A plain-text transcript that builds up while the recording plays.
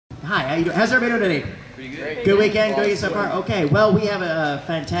Hi, how you doing? How's everybody doing today? Pretty good. Good weekend, good so far? Okay, well, we have a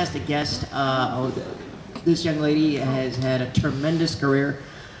fantastic guest. This young lady has had a tremendous career.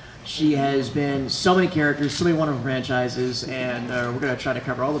 She has been so many characters, so many wonderful franchises, and we're going to try to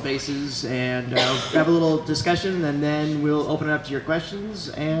cover all the bases and have a little discussion, and then we'll open it up to your questions,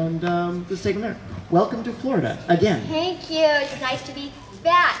 and let's take them there. Welcome to Florida, again. Thank you. It's nice to be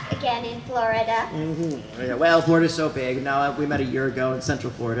back again in Florida. Yeah, well, Florida's so big. Now, we met a year ago in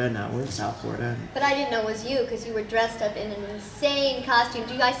Central Florida, now we're in South Florida. But I didn't know it was you because you were dressed up in an insane costume.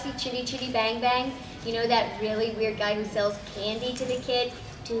 Do you guys see Chitty Chitty Bang Bang? You know that really weird guy who sells candy to the kids?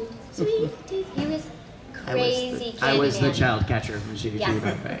 Too sweet, he was crazy. I was the child catcher from Chitty Chitty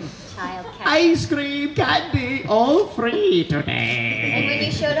Bang Bang. Child catcher. Ice cream, candy, all free today. And when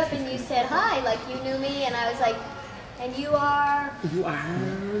you showed up and you said hi, like you knew me, and I was like, and you are? You are?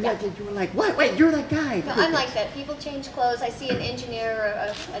 Yeah. You were like, what? Wait, you're that guy. No, I'm like that. People change clothes. I see an engineer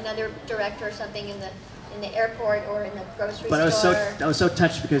or another director or something in the airport or in the grocery store. I was so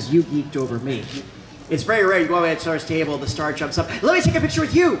touched because you geeked over me. It's very rare you go away at Star's table, the star jumps up, let me take a picture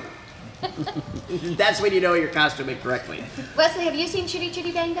with you! That's when you know you're costuming correctly. Wesley, have you seen Chitty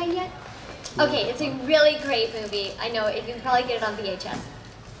Chitty Bang Bang yet? Okay, it's a really great movie. I know, you can probably get it on VHS.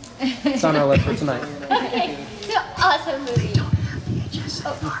 It's on our list for tonight. Okay, it's an awesome movie.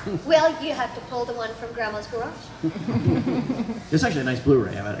 Oh, well, you have to pull the one from Grandma's garage. There's actually a nice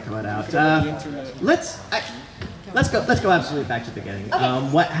Blu-ray about it coming out. Let's go absolutely back to the beginning. Okay.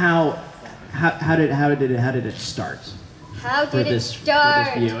 How did it start? How did it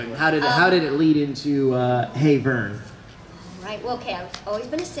start? For this viewing? How did it lead into Hey Vern? Right. Well, okay. I've always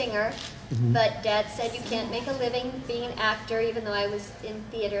been a singer, but Dad said you can't make a living being an actor, even though I was in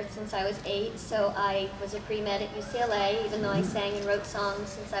theater since I was 8. So I was a pre-med at UCLA, even though I sang and wrote songs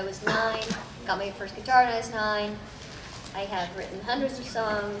since I was 9. Got my first guitar when I was 9. I have written hundreds of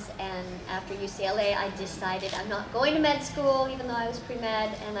songs, and after UCLA, I decided I'm not going to med school, even though I was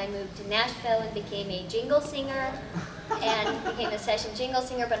pre-med, and I moved to Nashville and became a jingle singer, and became a session jingle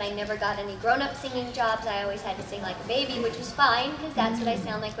singer, but I never got any grown-up singing jobs. I always had to sing like a baby, which was fine, because that's what I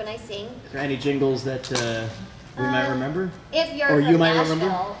sound like when I sing. Are there any jingles that we might remember? If you're or from you might Nashville,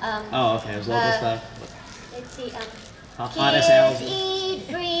 remember? Oh, okay, there's local stuff. Let's see, Hottest owls. Kids eat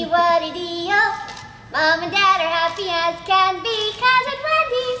free, what-a-dee-oh. Mom and Dad are happy as can be, 'cause at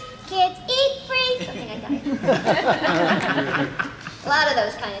Wendy's, kids eat free. Something like that. A lot of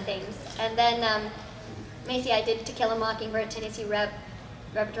those kind of things. And then, Macy, I did To Kill a Mockingbird at Tennessee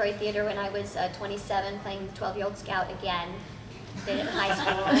Repertory Theater when I was 27, playing the 12-year-old scout again. Did it in high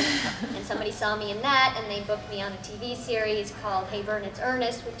school. And somebody saw me in that, and they booked me on a TV series called Hey Vern, It's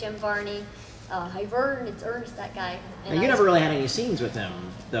Ernest with Jim Varney. Hey Vern, it's Ernest, that guy. And you never really had any scenes with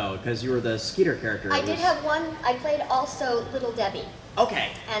him, though, because you were the Skeeter character. I did have one. I played also Little Debbie.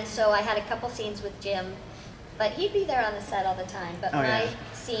 Okay. And so I had a couple scenes with Jim, but he'd be there on the set all the time. But my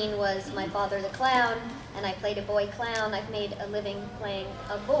scene was my father the clown, and I played a boy clown. I've made a living playing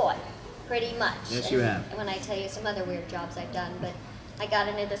a boy, pretty much. Yes, you have. When I tell you some other weird jobs I've done, but I got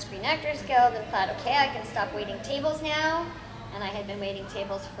into the Screen Actors Guild and thought, okay, I can stop waiting tables now. And I had been waiting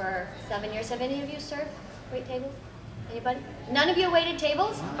tables for 7 years. Have any of you served wait tables? Anybody? None of you waited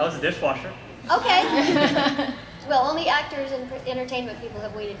tables? I was a dishwasher. Okay. Well, only actors and entertainment people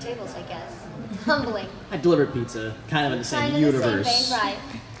have waited tables, I guess. It's humbling. I delivered pizza, kind of in the same kind of universe. The same vein, right.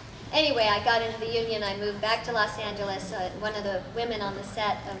 Anyway, I got into the union. I moved back to Los Angeles. One of the women on the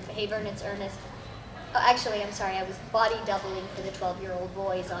set of Hey Vern, It's Ernest. Oh, actually, I'm sorry. I was body doubling for the 12-year-old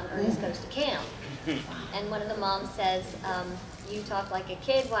boys on Ernest Goes to Camp. And one of the moms says, you talk like a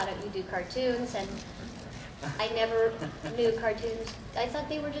kid, why don't you do cartoons? And I never knew cartoons. I thought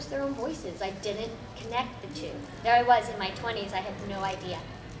they were just their own voices. I didn't connect the two. There I was in my 20s, I had no idea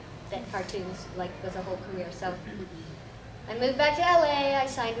that cartoons was a whole career. So I moved back to LA, I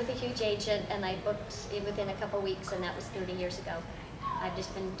signed with a huge agent, and I booked it within a couple weeks, and that was 30 years ago. I've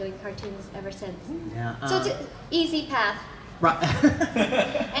just been doing cartoons ever since. Yeah, so it's an easy path. Right.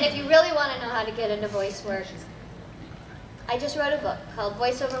 And if you really want to know how to get into voice work, I just wrote a book called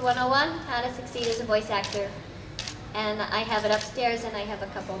Voiceover 101, How to Succeed as a Voice Actor. And I have it upstairs, and I have a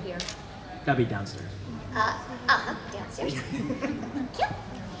couple here. That'd be downstairs. Downstairs.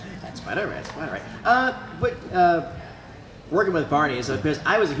 That's quite all right, that's quite all right. Working with Barney is because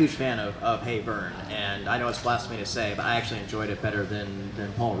I was a huge fan of Hey Vern, and I know it's blasphemy to say, but I actually enjoyed it better than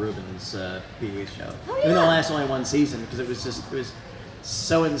Paul Rubin's PBS show. Oh, yeah. Even though it lasted only one season, because it was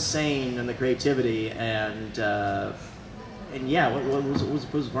so insane in the creativity and yeah, what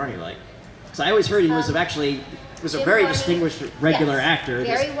was Barney like? Because I always heard he was a very Barney, distinguished regular actor.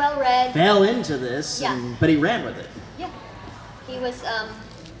 Very well read. Fell into this, but he ran with it. Yeah, he was.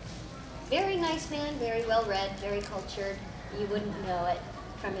 Very nice man, very well read, very cultured. You wouldn't know it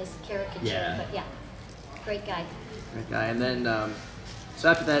from his caricature, but yeah, great guy. Great guy. And then, so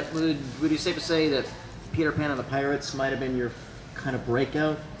after that, would you safe to say that Peter Pan and the Pirates might have been your kind of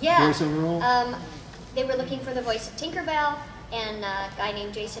breakout voiceover role? They were looking for the voice of Tinkerbell, and a guy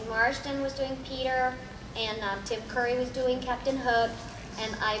named Jason Marsden was doing Peter, and Tim Curry was doing Captain Hook,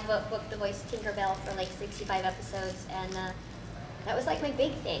 and I booked the voice of Tinkerbell for like 65 episodes, and that was like my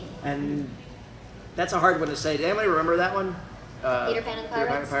big thing. And that's a hard one to say. Did anybody remember that one? Peter Pan and the Pirates? Peter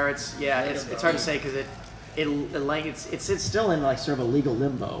Pan and the Pirates. Yeah, it's hard to say because it's still in like sort of a legal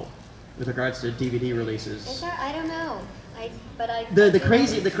limbo with regards to DVD releases. Is there? I don't know.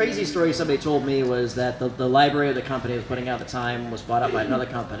 The crazy story somebody told me was that the library of the company that was putting out at the time was bought out by another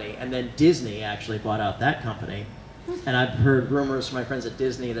company, and then Disney actually bought out that company. And I've heard rumors from my friends at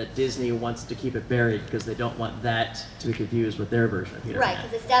Disney that Disney wants to keep it buried because they don't want that to be confused with their version of Peter Pan. Right,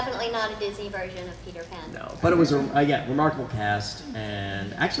 because it's definitely not a Disney version of Peter Pan. No, but it was a remarkable cast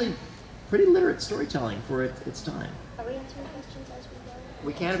and actually pretty literate storytelling for its time. Are we answering questions as we go?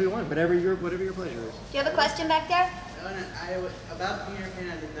 We can if you want, whatever your pleasure is. Do you have a question back there? About Peter Pan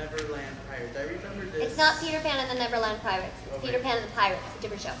and the Neverland Pirates. I remember this. It's not Peter Pan and the Neverland Pirates. It's Peter Pan and the Pirates, a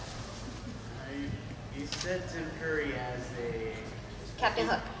different show. You said Tim Curry as a Captain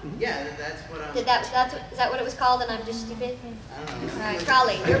Hook. Yeah, that's what I'm. Is that what it was called? And I'm just stupid. I don't know. All right,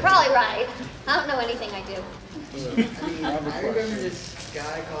 probably. You're probably right. I don't know anything I do. I remember this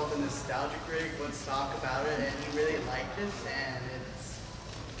guy called the Nostalgic Critic once talk about it, and he really liked it, and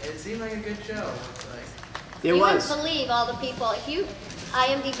it seemed like a good show. You wouldn't believe all the people. If you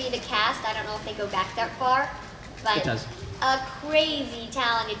IMDb the cast, I don't know if they go back that far, but it does. A crazy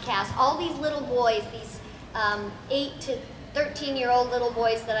talented cast. All these little boys, these 8 to 13-year-old little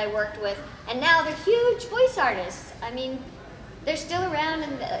boys that I worked with, and now they're huge voice artists. I mean, they're still around,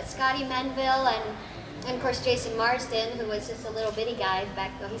 and Scotty Menville, and of course Jason Marsden, who was just a little bitty guy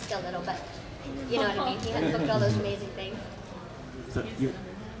back. Well, he's still little, but you know what I mean. He had booked all those amazing things. So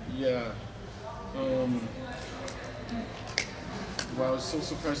yeah. Well, I was so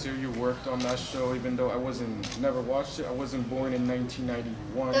surprised to hear you worked on that show, even though never watched it. I wasn't born in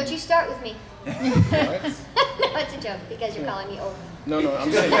 1991. Don't you start with me. What? No, it's a joke, because you're calling me old. No, I'm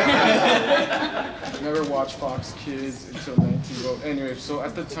saying I never watched Fox Kids until 19. Well, anyway, so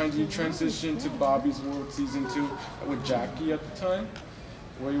at the time, you transitioned to Bobby's World Season 2 with Jackie at the time,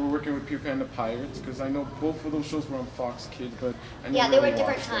 where you were working with Peter Pan and the Pirates, because I know both of those shows were on Fox Kids, but I never Yeah, they were really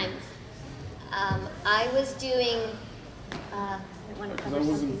different watched them. times. I was doing... Because I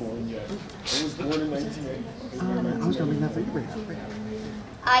wasn't born yet. I was born in 1980. I was going to bring that for you. Bring that.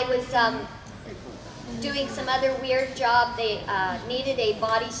 I was doing some other weird job. They needed a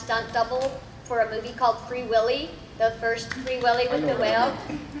body stunt double for a movie called Free Willy, the first Free Willy with the whale.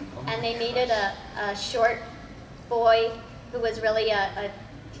 And they needed a short boy who was really an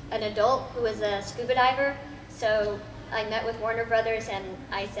adult who was a scuba diver. So I met with Warner Brothers and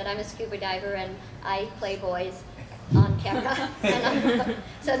I said, I'm a scuba diver and I play boys on camera.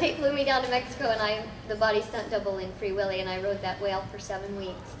 So they flew me down to Mexico and I'm the body stunt double in Free Willy, and I rode that whale for 7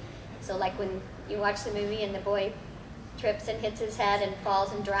 weeks. So like when you watch the movie and the boy trips and hits his head and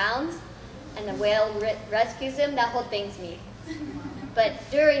falls and drowns, and the whale rescues him, that whole thing's me. But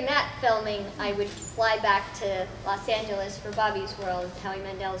during that filming, I would fly back to Los Angeles for Bobby's World, Howie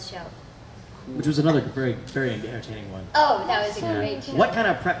Mandel's show. Which was another very, very entertaining one. Oh, that was a great show. What kind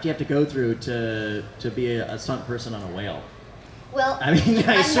of prep do you have to go through to be a stunt person on a whale? Well, I mean,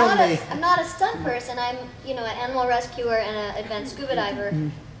 I'm not a stunt person. I'm, an animal rescuer and an advanced scuba diver.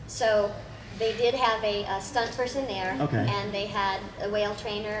 So they did have a stunt person there, and they had a whale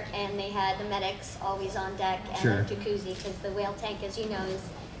trainer, and they had the medics always on deck, and a jacuzzi, because the whale tank, as you know, is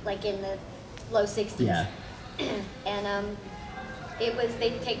like in the low 60s. Yeah. And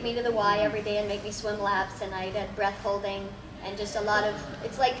they'd take me to the Y every day and make me swim laps, and I had breath holding, and just a lot of,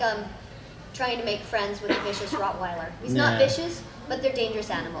 it's like trying to make friends with a vicious Rottweiler. He's not vicious, but they're dangerous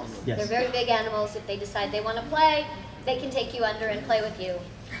animals. Yes. They're very big animals. If they decide they want to play, they can take you under and play with you.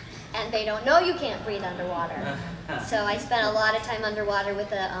 And they don't know you can't breathe underwater. So I spent a lot of time underwater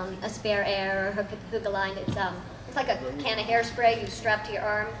with a spare air or hookah line. It's like a can of hairspray you strap to your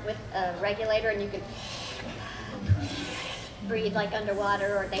arm with a regulator, and you can breathe like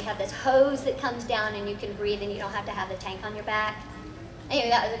underwater. Or they have this hose that comes down and you can breathe and you don't have to have the tank on your back. Anyway,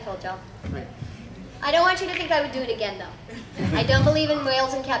 that was a cool job. I don't want you to think I would do it again, though. I don't believe in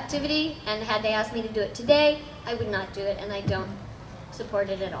whales in captivity, and had they asked me to do it today, I would not do it, and I don't support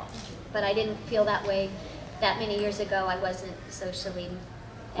it at all. But I didn't feel that way that many years ago. I wasn't socially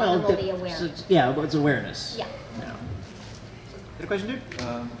animally aware. Yeah, it's awareness. Yeah. Good question, dude?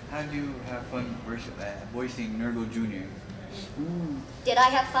 How do you have fun voicing Nurgle Jr.? Did I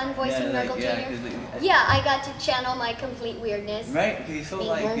have fun voicing Nurgle Jr.? Yeah, I got to channel my complete weirdness. Right? Because he's so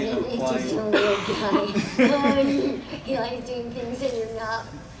like, you know, He's quiet. just a weird guy. He likes doing things that are not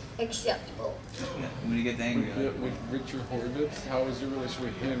acceptable. Yeah, when he gets angry. With Richard Horvitz, how was your relationship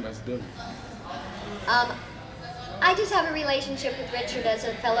with him as Billy? I just have a relationship with Richard as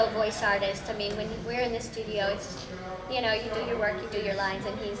a fellow voice artist. I mean, when we're in the studio, it's, you know, you do your work, you do your lines,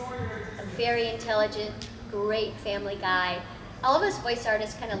 and he's a very intelligent, great family guy. All of us voice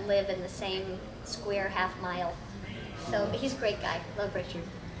artists kind of live in the same square half mile. So he's a great guy. Love Richard.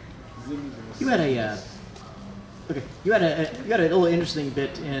 You had a you had a little interesting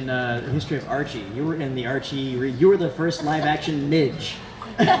bit in the history of Archie. You were in the Archie. You were the first live action Midge.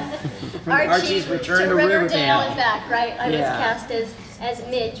 From Archie's Return to Riverdale and back, right? I was Yeah. cast as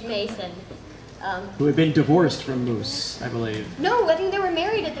Midge Mason. Who had been divorced from Moose, I believe. No, I think they were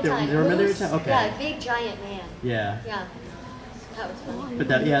married at the time. They were married at Moose, the time? Okay. Yeah, big giant man. Yeah. Yeah, that was funny. But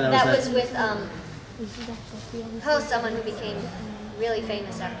that was with someone who became really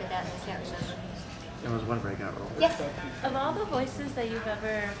famous after that. I can't remember. There was one breakout role. Yes, Of all the voices that you've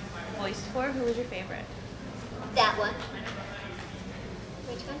ever voiced for, who was your favorite? that one.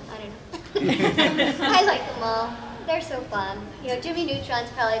 Which one? I don't know. I like them all. They're so fun. You know, Jimmy Neutron's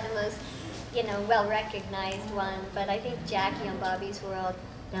probably the most, you know, well-recognized one, but I think Jackie on Bobby's World,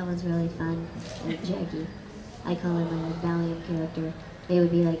 that was really fun. With Jackie. I call her my Valiant character. They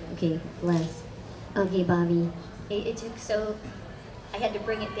would be like, okay, Les. Okay, Bobby. It took so, I had to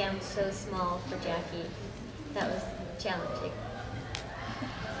bring it down so small for Jackie. That was challenging.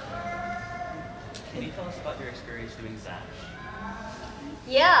 Can you tell us about your experience doing Zatch?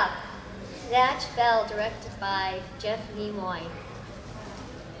 Yeah. Zatch Bell, directed by Jeff Nimoy.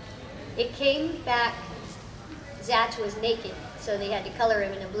 It came back, Zatch was naked, so they had to color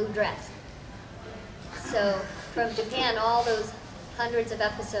him in a blue dress. So from Japan, all those hundreds of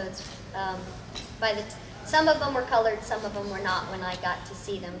episodes, some of them were colored, some of them were not when I got to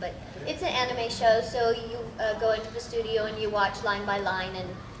see them. But it's an anime show, so you go into the studio and you watch line by line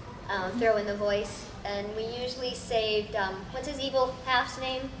and throw in the voice. And we usually saved, what's his evil half's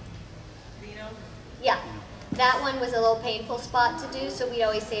name? Reno? Yeah, that one was a little painful spot to do, so we'd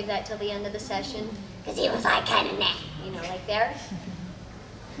always save that till the end of the session, because he was like kind of nah, you know, like there.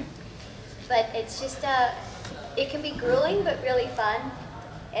 But it's just, it can be grueling, but really fun.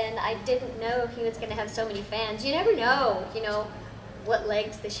 And I didn't know he was going to have so many fans. You never know, you know, what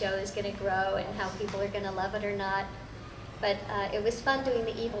legs the show is going to grow and how people are going to love it or not. But it was fun doing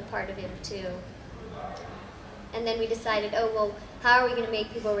the evil part of him, too. And then we decided, oh, well, how are we going to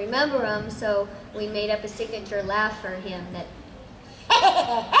make people remember him? So we made up a signature laugh for him that,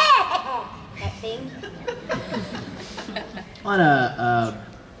 that thing. On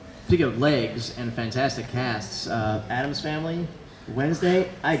speaking of legs and fantastic casts, Addams Family, Wednesday,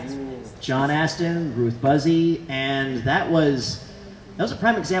 John Astin, Ruth Buzzy, and that was a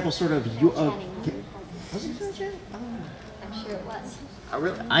prime example, sort of. Was it John Channing? I'm sure it was.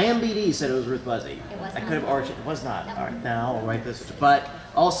 IMDb said it was Ruth Buzzy. It was I not. could have arched it. It was not. No. All right, now I'll write this. But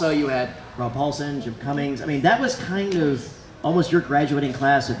also you had Rob Paulson, Jim Cummings. I mean, that was kind of almost your graduating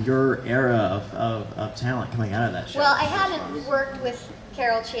class of your era of talent coming out of that show. Well, I hadn't worked with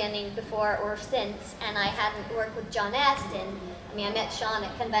Carol Channing before or since, and I hadn't worked with John Astin. I mean, I met Sean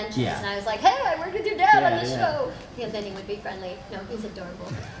at conventions, Yeah. and I was like, hey, I worked with your dad on the Yeah. show. And then he would be friendly. No, he's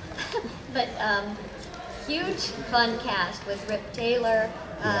adorable. But huge fun cast with Rip Taylor,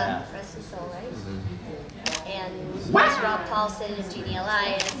 Yeah. rest his soul, right? And Wow. there's Rob Paulson and Jeannie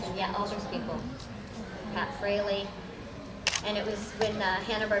Elias, and yeah, all those people. Pat Fraley. And it was when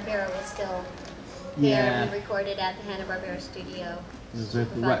Hanna-Barbera was still there. Yeah. We recorded at the Hanna-Barbera studio. It was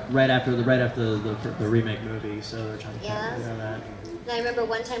right after the remake movie, so they're trying to Yeah. get that. And I remember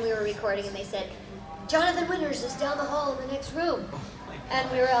one time we were recording and they said, Jonathan Winters is down the hall in the next room. And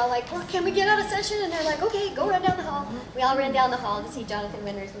we were all like, well, can we get out of session? And they're like, okay, go run down the hall. We all ran down the hall to see Jonathan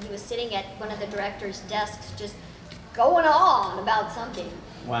Winters, and he was sitting at one of the director's desks just going on about something.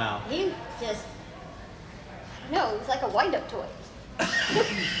 Wow. He just, no, he was like a wind-up toy.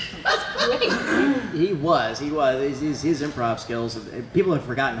 That's great. He was. His improv skills. People have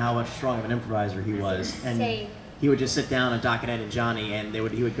forgotten how much strong of an improviser he was. And Insane. he would just sit down and Doc and Ed and Johnny, and he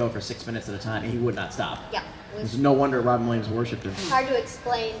would go for 6 minutes at a time, and he would not stop. Yeah, it It's was no wonder Robin Williams worshipped him. hard to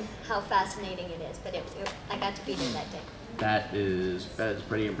explain how fascinating it is, but I got to be there that day. That is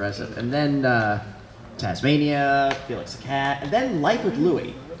pretty impressive. And then Tasmania, Felix the Cat, and then Life with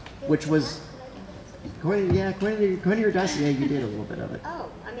Louie, which was according to your dossier, you did a little bit of it. Oh,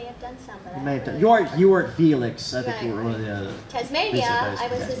 I may have done done some, but You may have done, really you weren't Felix. I think Right, you were one of the other. Tasmania, I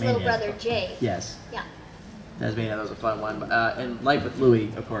was his little brother Jay. Yes. Yeah. Tasmania, that was a fun one. And Life with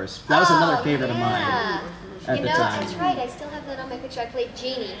Louie, of course. That was another favorite of mine at You the know, time. that's right. I still have that on my picture. I played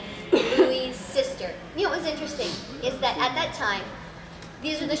Jeannie, Louie's sister. You know what was interesting is that at that time,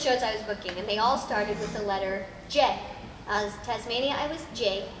 these are the shows I was booking, and they all started with the letter J. As Tasmania, I was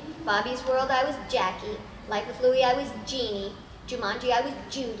Jay. Bobby's World, I was Jackie. Life with Louie, I was Jeannie. Jumanji, I was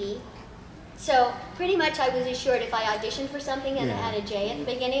Judy. So pretty much I was assured if I auditioned for something and it had a J at the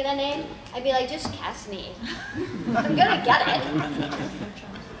beginning of the name, I'd be like, just cast me. I'm gonna get it.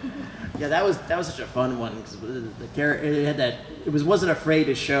 Yeah, that was such a fun one because the character it had that wasn't afraid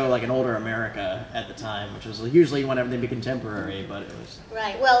to show like an older America at the time, which was usually you want everything to be contemporary, but it was.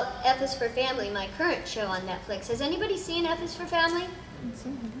 Right. Well, F is for Family, my current show on Netflix. Has anybody seen F is for Family?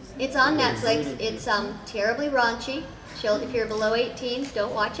 It's on Netflix. It's terribly raunchy. If you're below 18,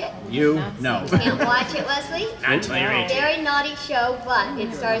 don't watch it. No. Can't watch it, Wesley. Not until you're 18. Very naughty show, but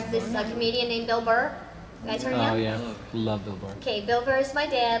it stars this comedian named Bill Burr. You guys heard of him? Oh yeah, love Bill Burr. Okay, Bill Burr is my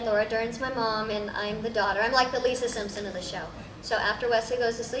dad, Laura Dern's my mom, and I'm the daughter. I'm like the Lisa Simpson of the show. So after Wesley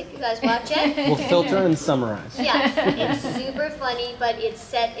goes to sleep, you guys watch it. We'll filter and summarize. Yes, it's super funny, but it's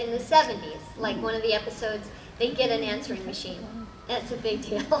set in the 70s. Like one of the episodes, they get an answering machine. That's a big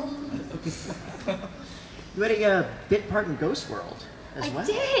deal. You had a bit part in Ghost World as well. I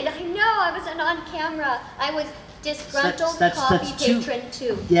did, I know, I was on camera. I was disgruntled coffee patron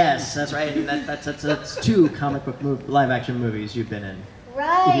too. Yes, that's right. And that's two comic book live action movies you've been in.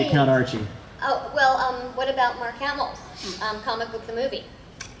 Right. If you count Archie. Oh, well, what about Mark Hamill's comic book the movie?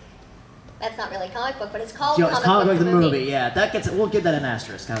 That's not really a comic book, but it's called comic book the movie. Yeah, that gets. We'll give that an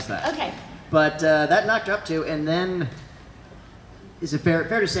asterisk. How's that? Okay. But that knocked her up to, and then is it fair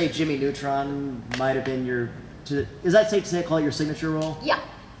to say Jimmy Neutron might have been your? Is that safe to say call it your signature role? Yeah,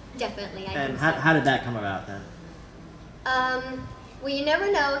 definitely. And how did that come about then? Well, you never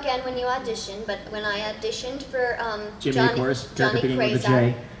know again when you audition, but when I auditioned for Jimmy, of course, Johnny beginning with a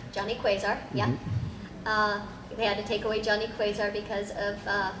J. Johnny Quasar, yeah. They had to take away Johnny Quasar because of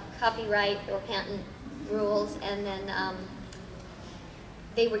copyright or patent rules, and then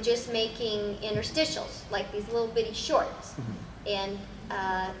they were just making interstitials, like these little bitty shorts. And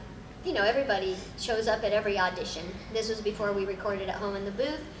you know, everybody shows up at every audition. This was before we recorded at home in the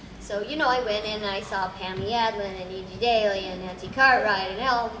booth. So, you know, I went in and I saw Pammy Adlin and E.G. Daly and Nancy Cartwright and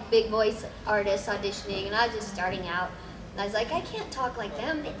all the big voice artists auditioning, and I was just starting out. And I was like, I can't talk like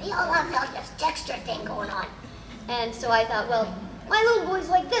them. They all have like this texture thing going on. And so I thought, well, my little boy's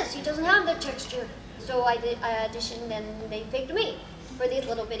like this. He doesn't have the texture. So I auditioned, and they picked me for these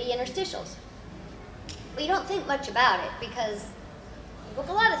little bitty interstitials. But you don't think much about it because you book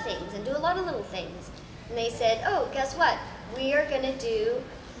a lot of things and do a lot of little things. And they said, oh, guess what? We are going to do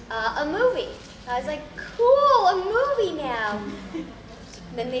a movie. I was like, cool, a movie now. And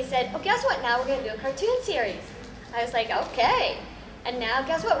then they said, oh, guess what? Now we're going to do a cartoon series. I was like, okay. And now,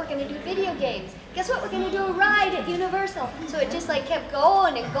 guess what? We're going to do video games. Guess what? We're going to do a ride at Universal. So it just like kept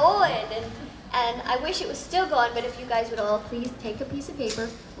going and going. And I wish it was still going, but if you guys would all please take a piece of paper,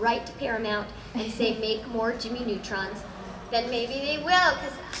 write to Paramount, and say, make more Jimmy Neutrons, then maybe they will.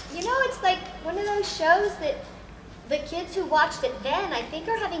 Because, you know, it's like one of those shows that the kids who watched it then, I think,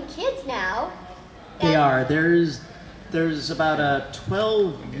 are having kids now. They are. There's about a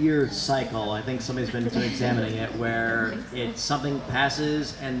 12-year cycle, I think somebody's been examining it, where something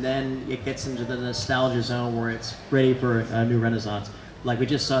passes and then it gets into the nostalgia zone where it's ready for a new renaissance. Like we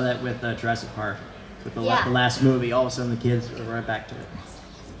just saw that with Jurassic Park, with the last movie. All of a sudden the kids are right back to it.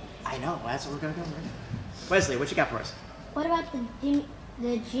 I know, that's what we're going to go right now. Wesley, what you got for us? What about the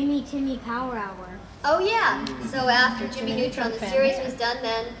Jimmy Timmy Power Hour? Oh yeah, so after Jimmy Neutron, the series was done,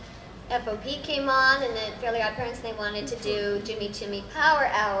 then FOP came on, and then Fairly Odd Parents, they wanted to do Jimmy Timmy Power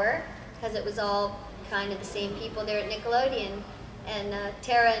Hour, because it was all kind of the same people there at Nickelodeon. And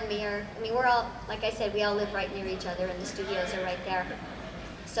Tara and me are, I mean, we're all, like I said, we all live right near each other, and the studios are right there.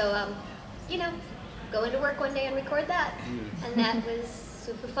 So, you know, go into work one day and record that. And that was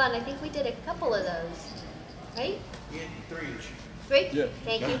super fun. I think we did a couple of those, right? Yeah, 3 each. 3? Yeah.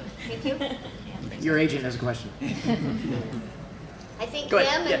 Thank you, thank you. Your agent has a question. I think Go him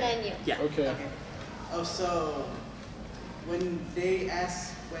ahead. and then you. Yeah. Okay. Oh, so when they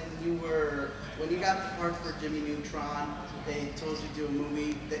asked when you got the part for Jimmy Neutron, they told you to do a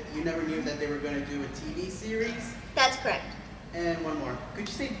movie that you never knew that they were going to do a TV series. That's correct. And one more. Could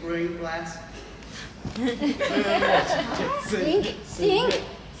you say Brain Blast? Think,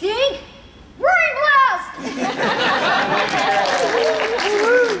 Brain Blast!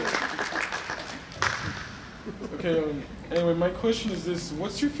 Okay. Anyway, my question is this: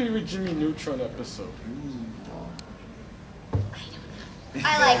 what's your favorite Jimmy Neutron episode?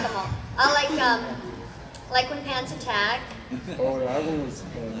 I like them all. I like when pants attack. Oh, that one was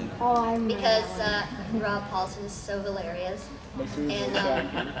fun. Oh, I remember. Because Rob Paulson is so hilarious. My favorite was And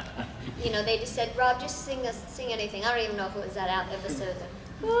Jackie. you know, they just said, Rob, just sing anything. I don't even know if it was that episode.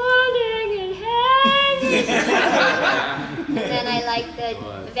 Falling in heaven. And then I like the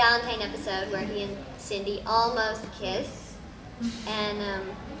Valentine episode where he and Cindy almost kiss. And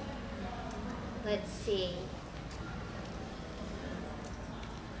let's see.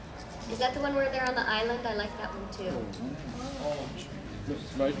 Is that the one where they're on the island? I like that one too.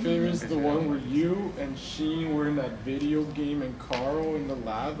 My favorite is the one where you and Sheen were in that video game and Carl in the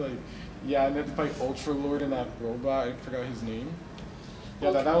lab. Like, yeah, and then to fight Ultra Lord and that robot. I forgot his name.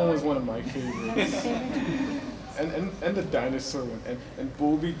 Yeah, that one was one of my favorites. and the dinosaur one. And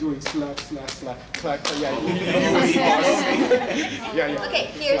Bulby doing slap, slap, slap, clack, clack. Yeah, yeah. Okay,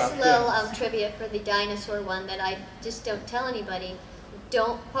 here's Slap, a little yeah. trivia for the dinosaur one that I just don't tell anybody.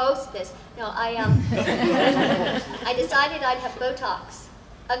 Don't post this. No, I decided I'd have Botox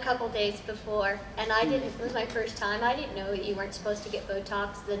a couple days before, and I didn't. It was my first time. I didn't know that you weren't supposed to get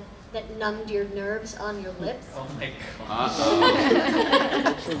Botox that numbed your nerves on your lips. Oh my god.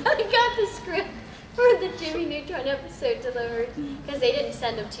 I got the script for the Jimmy Neutron episode delivered because they didn't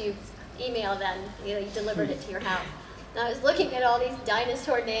send them to email then. You know, you delivered it to your house. And I was looking at all these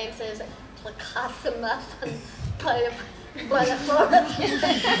dinosaur names, and it was like Placasima and I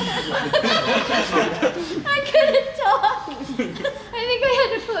couldn't talk. I think I had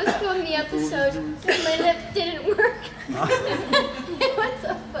to postpone the episode because my lips didn't work. It was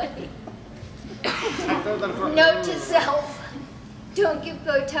so funny. Note to self: don't get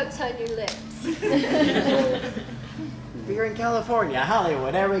Botox on your lips. But you're in California,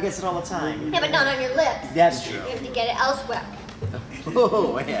 Hollywood, everybody gets it all the time. Yeah, but not on your lips. That's true. You have to get it elsewhere.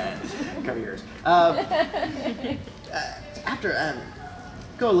 Oh, yeah. Cover yours.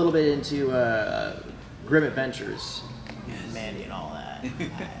 Go a little bit into Grim Adventures, Mandy and all that.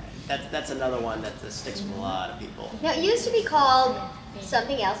 That's another one that sticks with a lot of people. Now, it used to be called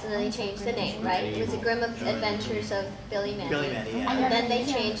something else, and then they changed the name, right? It was the Grim Adventures of Billy Mandy. Billy Mandy, yeah. And then they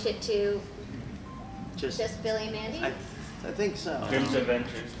changed it to Just Billy Mandy? I think so. Grimm's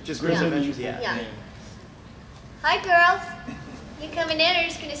Adventures. Just Grimm's Yeah. Adventures, yeah. Yeah. Hi, girls. You coming in, or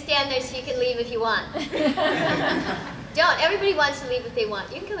just going to stand there so you can leave if you want? Don't. Everybody wants to leave if they want.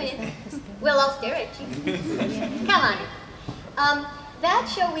 You can come in. We'll all stare at you. Come on in. That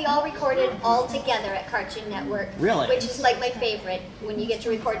show we all recorded all together at Cartoon Network. Really? Which is like my favorite, when you get to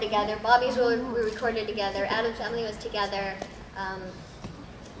record together. Bobby's we recorded together. Adam's Family was together.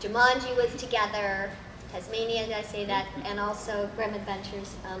 Jumanji was together. Tasmania, did I say that? And also Grim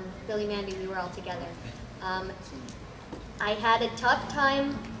Adventures. Billy Mandy, we were all together. I had a tough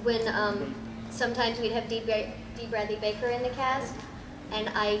time when sometimes we'd have D. Bradley Baker in the cast, and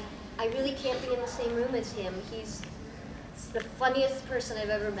I really can't be in the same room as him. He's the funniest person I've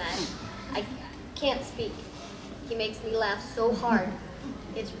ever met. I can't speak. He makes me laugh so hard.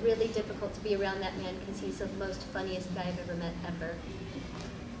 It's really difficult to be around that man because he's the most funniest guy I've ever met, ever.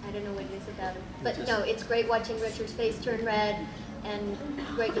 I don't know what it is about him. But no, it's great watching Richard's face turn red and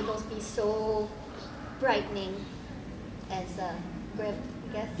Greg Eagles be so brightening as Grim,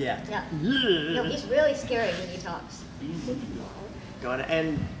 I guess. Yeah. Yeah. No, he's really scary when he talks. Go on.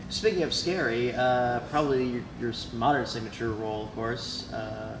 And speaking of scary, probably your modern signature role, of course,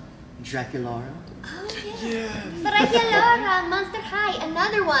 Draculaura. Oh, yeah. Draculaura, Monster High.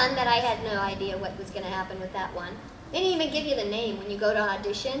 Another one that I had no idea what was going to happen with that one. They didn't even give you the name. When you go to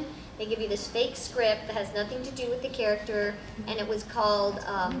audition, they give you this fake script that has nothing to do with the character, and it was called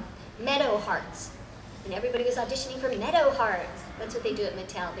Meadow Hearts. And everybody was auditioning for Meadow Hearts. That's what they do at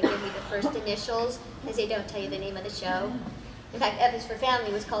Mattel. They give you the first initials, because they don't tell you the name of the show. In fact, F is for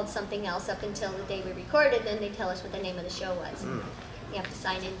Family was called something else up until the day we recorded, then they tell us what the name of the show was. You have to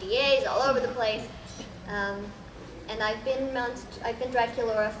sign NDAs all over the place. And I've been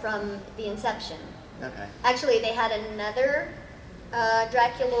Draculaura from the inception. Okay. Actually, they had another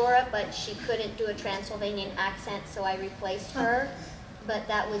Draculaura, but she couldn't do a Transylvanian accent, so I replaced her. But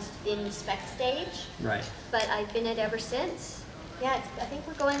that was in spec stage. Right. But I've been it ever since. Yeah, I think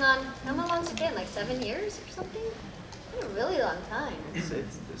we're going on, how long's it been, like 7 years or something? It's been a really long time.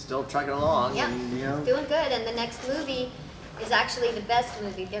 It's still trucking along. Yeah, And, you know. it's doing good, and the next movie is actually the best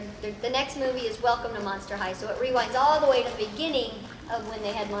movie. The next movie is Welcome to Monster High, so it rewinds all the way to the beginning of when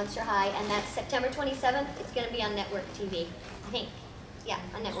they had Monster High, and that's September 27th. It's going to be on Network TV, I think. Yeah,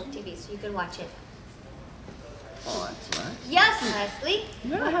 on Network TV, so you can watch it. Oh, that's nice. Yes, Leslie.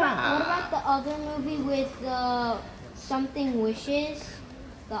 What about the other movie with something wishes.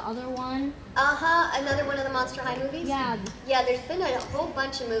 The other one. Another one of the Monster High movies? Yeah. Yeah, there's been a whole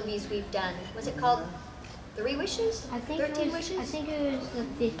bunch of movies we've done. Was it called 3 Wishes? I think 13 it was, Wishes? I think it was the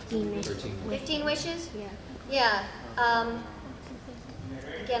 15 wishes. 15 Wishes? Yeah. Yeah.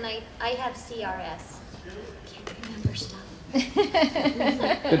 Again, I have CRS. Can't remember stuff.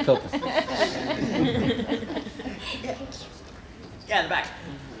 Good filter. Yeah, in the back.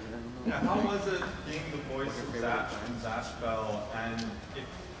 Yeah, how was it being the voice of Zatch and Zatchbell, and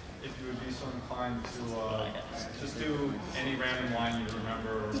if you would be so inclined to just do any random line you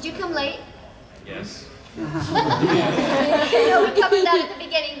remember? Did you come late? Yes. No, we covered that at the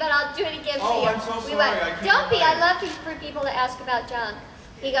beginning, but I'll do it again for you. I'm so sorry. We went, don't be. I love for people to ask about John.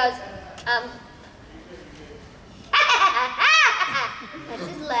 He goes, that's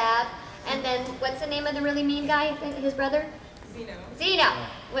his laugh. And then, what's the name of the really mean guy? His brother? Zeno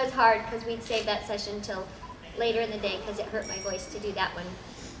was hard because we'd save that session till later in the day because it hurt my voice to do that one.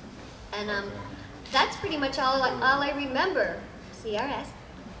 And that's pretty much all I remember. CRS.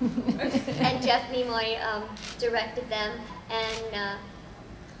 And Jeff Nimoy directed them, and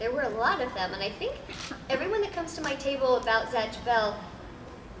there were a lot of them. And I think everyone that comes to my table about Zatch Bell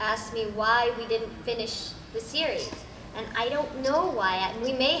asks me why we didn't finish the series. And I don't know why.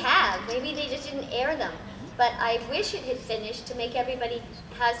 We may have. Maybe they just didn't air them. But I wish it had finished to make everybody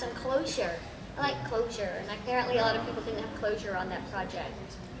have some closure. I like closure, and apparently a lot of people didn't have closure on that project.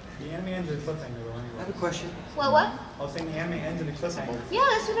 The anime ends in a cliffhanger, though, anyway. I have a question. Well, what? I was saying the anime ends in a cliffhanger. Yeah,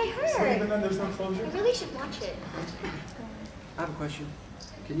 that's what I heard. So even then there's no closure? I really should watch it. I have a question.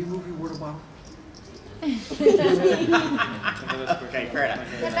 Can you move your water bottle? Okay, fair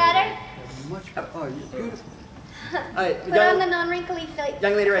enough. Is that better? Much. Oh, you're beautiful. Put on the non-wrinkly filters.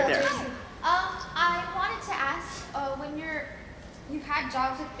 Young lady right there. I wanted to ask, when you've had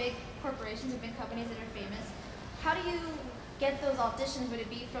jobs with big corporations and big companies that are famous, how do you get those auditions? Would it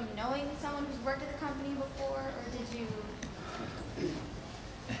be from knowing someone who's worked at the company before, or did you?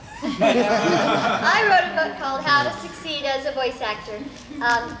 I wrote a book called How to Succeed as a Voice Actor.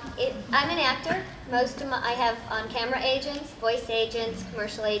 I'm an actor. I have on-camera agents, voice agents,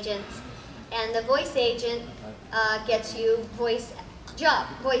 commercial agents, and the voice agent gets you voice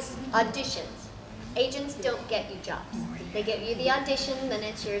auditions. Agents don't get you jobs. They get you the audition, then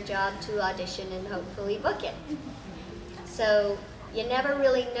it's your job to audition and hopefully book it. So you never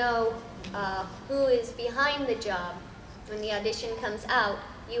really know who is behind the job. When the audition comes out,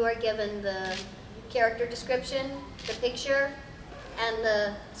 you are given the character description, the picture, and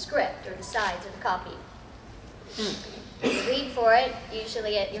the script, or the sides of the copy. You read for it,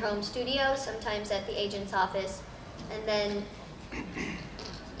 usually at your home studio, sometimes at the agent's office, and then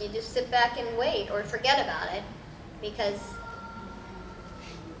you just sit back and wait or forget about it, because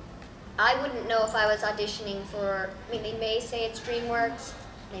I wouldn't know if I was auditioning for, they may say it's DreamWorks,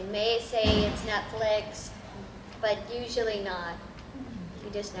 they may say it's Netflix, but usually not.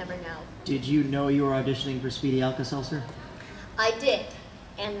 You just never know. Did you know you were auditioning for Speedy Alka-Seltzer? I did,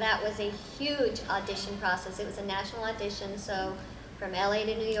 and that was a huge audition process. It was a national audition, so from LA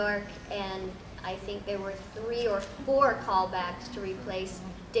to New York, and I think there were 3 or 4 callbacks to replace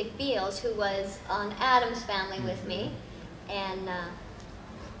Dick Beals, who was on Addams Family with me, and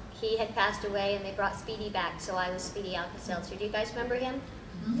he had passed away, and they brought Speedy back, so I was Speedy Alka-Seltzer. Do you guys remember him?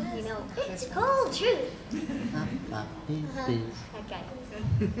 Yes. You know, it's cold truth. Okay.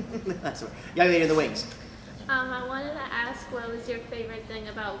 That's right. Young lady in the wings. I wanted to ask, what was your favorite thing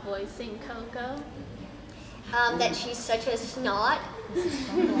about voicing Coco? That she's such a snot.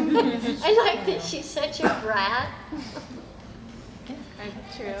 I like that she's such a brat.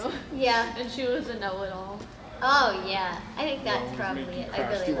 True. Yeah. And she was a know-it-all. Oh yeah, I think that's probably it. I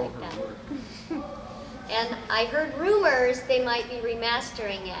really like that. And I heard rumors they might be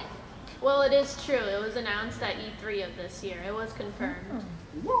remastering it. Well, it is true. It was announced at E3 of this year. It was confirmed.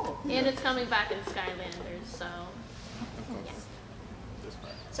 And it's coming back in Skylanders, so. Yeah.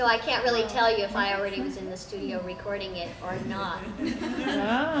 So I can't really tell you if I already was in the studio recording it or not.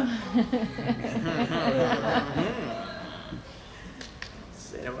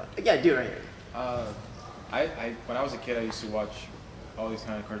 Yeah, do it right here. When I was a kid, I used to watch all these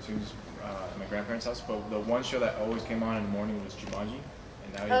kind of cartoons at my grandparents' house, but the one show that always came on in the morning was Jumanji,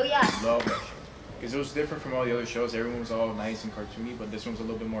 and I love that show. Because it was different from all the other shows. Everyone was all nice and cartoony, but this one was a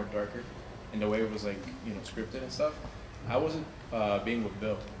little bit more darker, and the way it was like, you know, scripted and stuff. I wasn't being with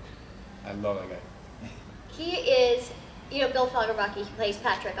Bill. I love that guy. He is, you know, Bill Fagerbakke, he plays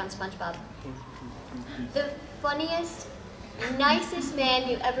Patrick on SpongeBob. The funniest, nicest man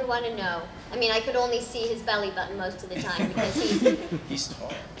you ever want to know. I mean, I could only see his belly button most of the time because he's He's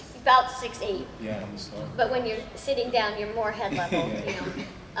tall. about 6'8". Yeah, I'm slow. But when you're sitting down, you're more head level, you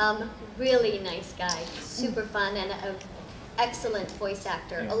know. Really nice guy, super fun, and an excellent voice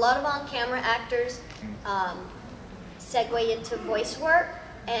actor. A lot of on-camera actors segue into voice work,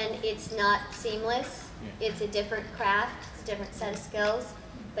 and it's not seamless. It's a different craft, it's a different set of skills,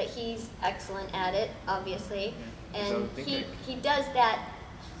 but he's excellent at it, obviously. And he does that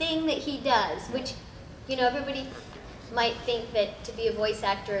thing that he does, which, you know, everybody might think that to be a voice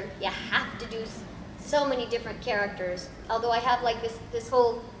actor, you have to do so many different characters. Although I have like this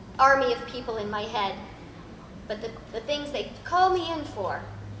whole army of people in my head. But the things they call me in for,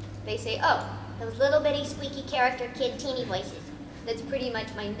 they say, oh, those little bitty squeaky character kid teeny voices. That's pretty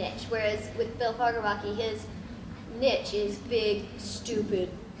much my niche. Whereas with Bill Fogarwaki, his niche is big, stupid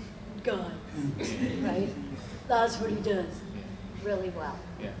guy, right? That's what he does really well.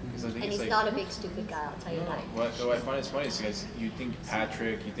 Yeah, because I think and he's like, not a big stupid guy, I'll tell you that. What I find is funny is because you think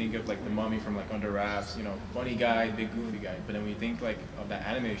Patrick, you think of like the Mummy from like Under Wraps, you know, funny guy, big goofy guy. But then when you think like of that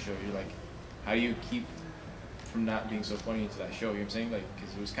anime show, you're like, how do you keep from not being so funny into that show? You know what I'm saying? Like,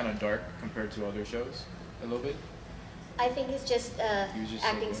 because it was kind of dark compared to other shows, a little bit. I think it's just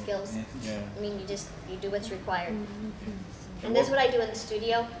acting skills. Yeah. I mean, you do what's required. And that's what I do in the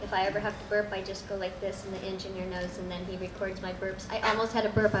studio. If I ever have to burp, I just go like this, and the engineer knows, and then he records my burps. I almost had a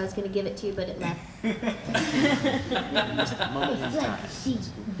burp. I was going to give it to you, but it left. I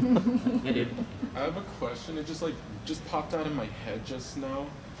have a question. It just popped out in my head just now.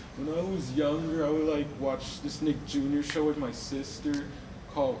 When I was younger, I would like watch this Nick Jr. show with my sister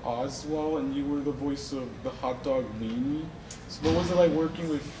called Oswald, and you were the voice of the hot dog weenie. So what was it like working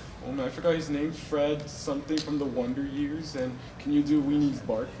with, oh man, I forgot his name, Fred something from the Wonder Years, and can you do Weenie's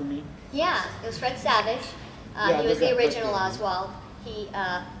bark for me? Yeah, it was Fred Savage. He was the original Oswald. He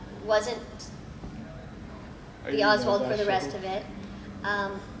wasn't the Oswald for the rest of it.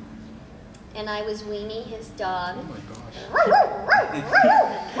 And I was Weenie, his dog. Oh my gosh.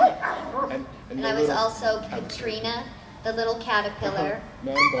 And I was also Katrina, the little caterpillar.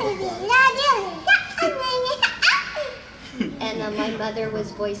 And my mother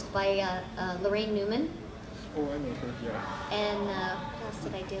was voiced by Lorraine Newman. Oh, I know her, yeah. And what else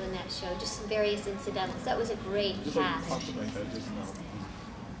did I do in that show? Just some various incidentals. That was a great cast.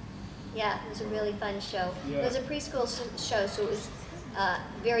 Yeah, it was a really fun show. Yeah. It was a preschool show, so it was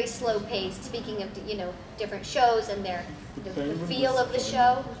very slow paced. Speaking of, you know, different shows and the feel of the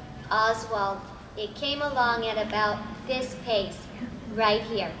show, Oswald, it came along at about this pace right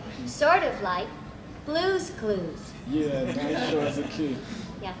here. Sort of like Blue's Clues. Yeah, nice show as a kid.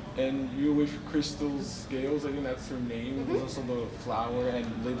 Yeah. And you were with Crystal Scales, I think that's her name. Was also the flower,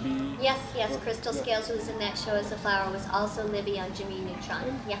 and Libby. Yes, Crystal Scales, who was in that show as the flower, was also Libby on Jimmy Neutron.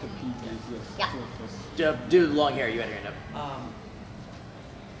 And yeah. The Peaches, yes. Yeah. Dude, long hair, you had your hand up.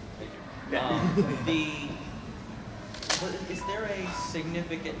 Is there a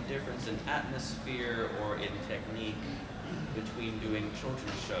significant difference in atmosphere or in technique between doing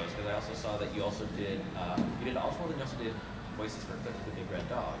children's shows? Because I also saw that you also did, you did Oswald and you also did voices for Cliff the Big Red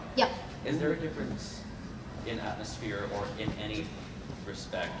Dog. Yep. Is there a difference in atmosphere or in any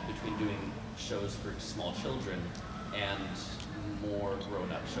respect between doing shows for small children and more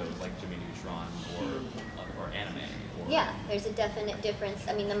grown-up shows like Jimmy Neutron or anime? Yeah, there's a definite difference.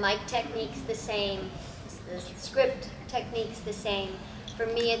 I mean, the mic technique's the same, the script technique's the same. For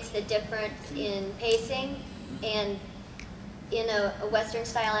me, it's the difference in pacing, and in a Western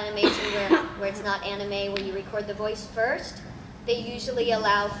style animation where it's not anime, where you record the voice first, they usually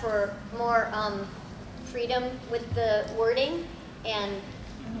allow for more freedom with the wording, and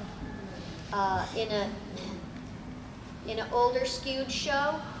in an older skewed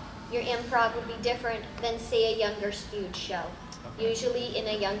show, your improv would be different than, say, a younger skewed show. Usually in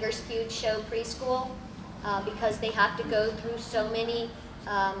a younger skewed show, preschool, because they have to go through so many,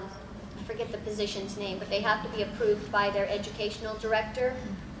 I forget the position's name, but they have to be approved by their educational director,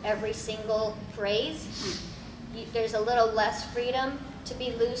 every single phrase. There's a little less freedom to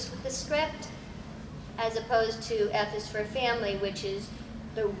be loose with the script, as opposed to F is for Family, which is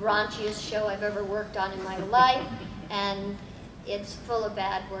the raunchiest show I've ever worked on in my life, and it's full of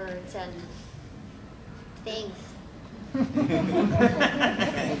bad words and things.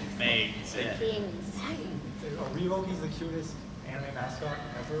 Things. Yeah. Things. Ryo-ohki's the cutest anime mascot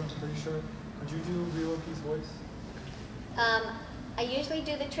ever, I'm pretty sure. Could you do Ryo-ohki's voice? I usually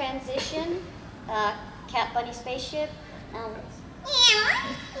do the transition, Cat Buddy Spaceship. Like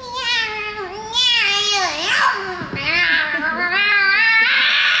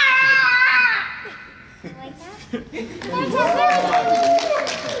that?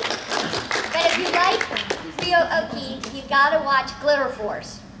 But if you like Ryo-ohki, you gotta watch Glitter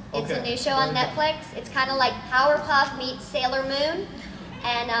Force. It's a Okay. new show on Netflix. It's kind of like Powerpuff meets Sailor Moon,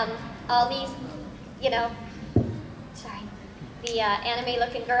 and all these, you know, sorry, the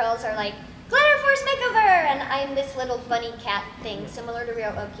anime-looking girls are like, Glitter Force Makeover! And I'm this little bunny cat thing, similar to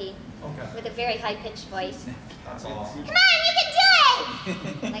ryo-ohki, Okay. with a very high-pitched voice. That's awesome. Come on, you can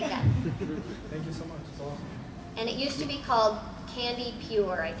do it! Like that. Thank you so much. It's awesome. And it used to be called Candy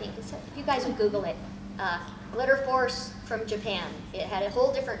Pure, I think. If you guys would Google it. Glitter Force from Japan. It had a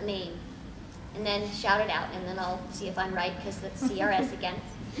whole different name. And then shout it out, and then I'll see if I'm right, because that's CRS again.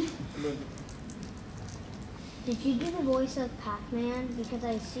 Did you do the voice of Pac-Man? Because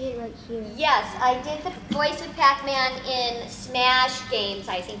I see it right here. Yes, I did the voice of Pac-Man in Smash Games,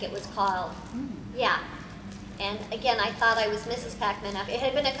 I think it was called. Yeah. And again, I thought I was Mrs. Pac-Man. It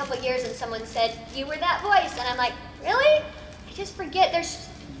had been a couple years and someone said, you were that voice. And I'm like, really? I just forget.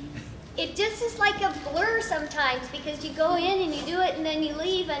 It just is like a blur sometimes because you go in and you do it and then you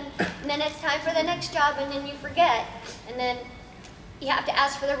leave and then it's time for the next job and then you forget. And then you have to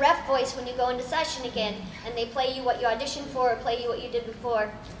ask for the ref voice when you go into session again. And they play you what you auditioned for or play you what you did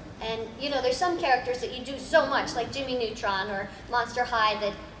before. And you know, there's some characters that you do so much, like Jimmy Neutron or Monster High,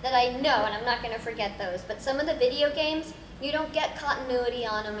 that I know, and I'm not going to forget those. But some of the video games, you don't get continuity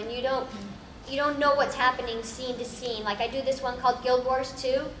on them, and you don't know what's happening scene to scene. Like I do this one called Guild Wars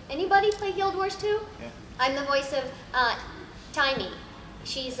 2. Anybody play Guild Wars 2? Yeah. I'm the voice of Tiny.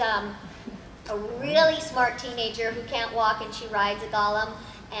 She's a really smart teenager who can't walk, and she rides a golem,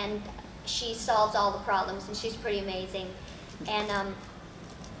 and she solves all the problems, and she's pretty amazing. And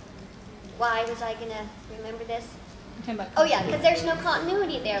why was I gonna remember this? Oh yeah, because there's no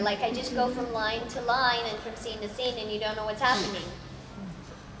continuity there. Like I just go from line to line and from scene to scene, and you don't know what's happening.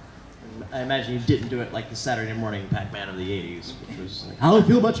 I imagine you didn't do it like the Saturday morning Pac-Man of the 80s, which was like, I'll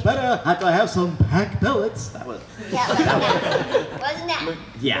feel much better after I have some Pac pellets. That was... Yeah, wasn't that? Wasn't that?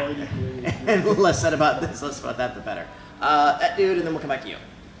 Yeah. And less said about this, less about that, the better. That dude, and then we'll come back to you.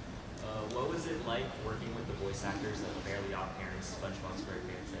 What was it like working with the voice actors of Fairly Odd Parents, SpongeBob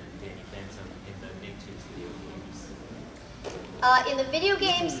SquarePants, and Danny Phantom in the Nicktoons video games? In the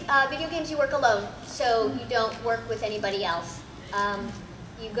video games you work alone, so you don't work with anybody else.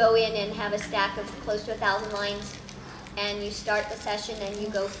 You go in and have a stack of close to 1,000 lines, and you start the session and you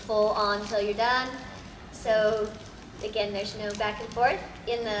go full on till you're done. So again, there's no back and forth.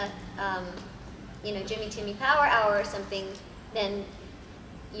 In the Jimmy Timmy Power Hour or something, then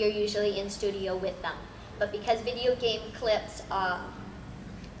you're usually in studio with them. But because video game clips are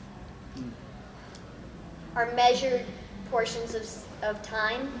measured portions of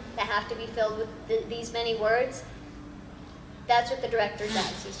time that have to be filled with these many words, that's what the director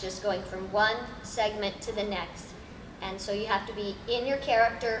does. He's just going from one segment to the next. And so you have to be in your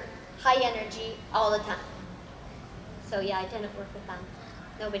character, high energy, all the time. So yeah, I didn't work with them.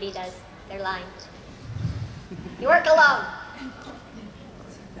 Nobody does. They're lying. You work alone.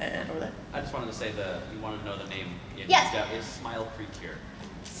 And over there. I just wanted to say you want to know the name. Yes. It's Smile Precure.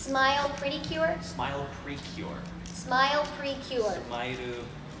 Smile Pretty Cure? Smile Precure. Smile Precure. Smile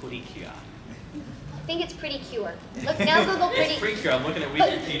Precure. I think it's Pretty Cure. Look, now Google Pretty... It's Precure. I'm looking at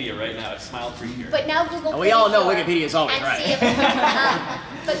Wikipedia right now. It's Smile Precure. But now Google We all know Pretty Cure Wikipedia is always and right. see if,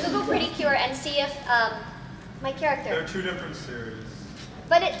 but Google Pretty Cure and see if my character... They're two different series.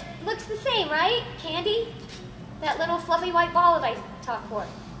 But it looks the same, right? Candy? That little fluffy white ball that I talk for.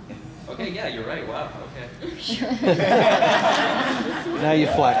 Okay, yeah, you're right. Wow, okay. Now you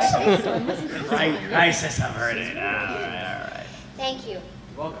flex. Right, sis, I've heard it. All right. Thank you. You're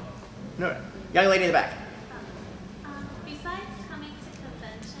welcome. No, young lady in the back. Besides coming to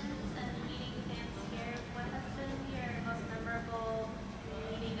conventions and meeting fans here, what has been your most memorable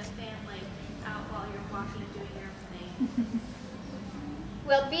meeting a fan like out while you're walking, doing your thing?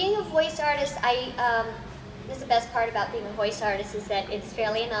 Well, being a voice artist, this is the best part about being a voice artist is that it's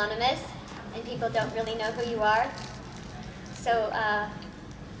fairly anonymous and people don't really know who you are. So I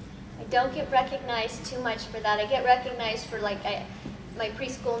don't get recognized too much for that. I get recognized for like my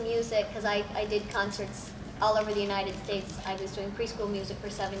preschool music because I did concerts all over the United States. I was doing preschool music for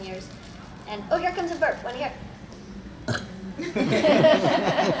 7 years. And, oh, here comes a burp. Want to hear it? You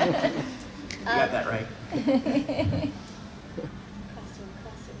got that right.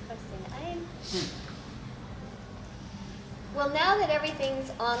 Question. Well, now that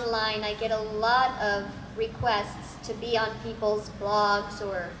everything's online, I get a lot of requests to be on people's blogs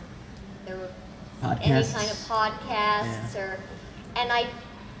or any kind of podcasts, and I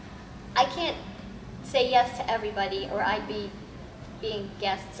can't say yes to everybody, or I'd be being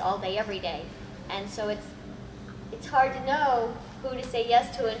guests all day, every day, and so it's hard to know who to say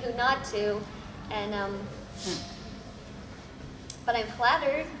yes to and who not to, and but I'm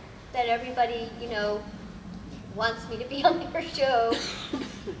flattered. that everybody, you know, wants me to be on their show.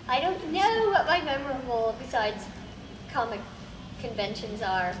 I don't know what my memorable, besides comic conventions,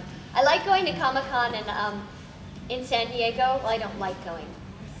 are. I like going to Comic-Con in San Diego. Well, I don't like going.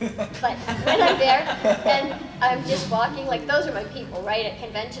 But when I'm there and I'm just walking, like those are my people, right, at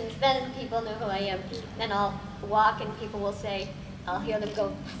conventions, then people know who I am. Then I'll walk and people will say, I'll hear them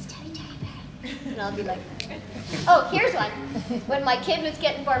go, that's Debi Derryberry. And I'll be like, oh, here's one. When my kid was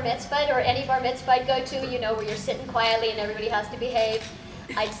getting bar mitzvahed, or any bar mitzvah I'd go to, you know, where you're sitting quietly and everybody has to behave,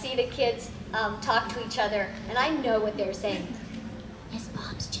 I'd see the kids talk to each other, and I know what they're saying. His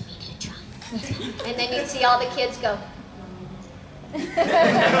mom's Jimmy Neutron. And then you'd see all the kids go,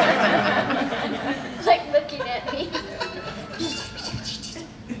 like looking at me.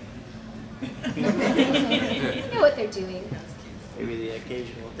 You know what they're doing. Maybe the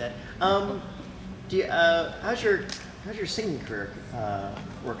occasional debt. Do you, how's your singing career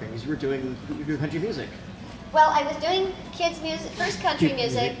working? Because you do country music. Well, I was doing kids music, first country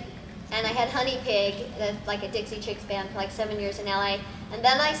music, and I had Honey Pig, like a Dixie Chicks band, for like 7 years in LA. And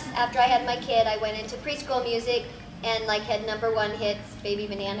then after I had my kid, I went into preschool music and like had #1 hits. Baby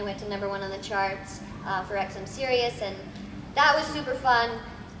Banana went to #1 on the charts for XM Sirius, and that was super fun.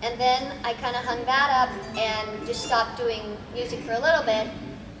 And then I kind of hung that up and just stopped doing music for a little bit.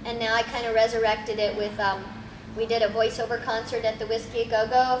 And now I kind of resurrected it with, we did a voiceover concert at the Whiskey A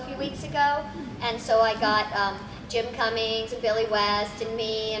Go-Go a few weeks ago. And so I got Jim Cummings and Billy West and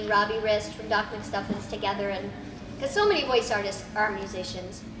me and Robbie Rist from Doc McStuffins together. And because so many voice artists are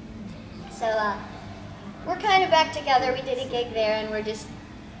musicians. So we're kind of back together. We did a gig there and we're just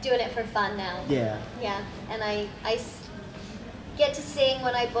doing it for fun now. Yeah. Yeah, and I get to sing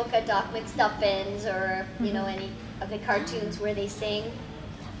when I book a Doc McStuffins or, you know, any of the cartoons where they sing.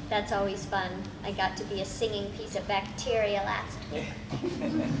 That's always fun. I got to be a singing piece of bacteria last week.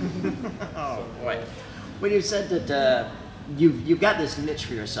 Oh boy. When you said that you've got this niche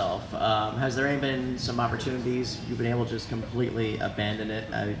for yourself, has there been some opportunities you've been able to just completely abandon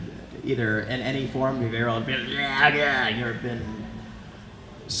it, either in any form? You've ever been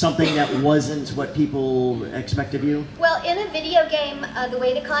something that wasn't what people expect of you? Well, in a video game, the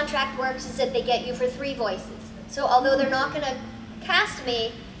way the contract works is that they get you for 3 voices. So although they're not going to cast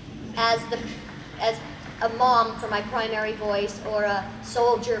me as a mom for my primary voice or a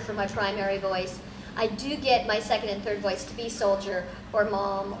soldier for my primary voice, I do get my second and third voice to be soldier or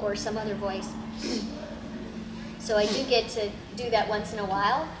mom or some other voice. So I do get to do that once in a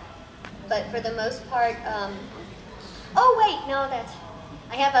while. But for the most part, oh wait, no,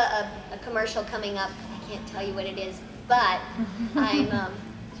 I have a commercial coming up. I can't tell you what it is, but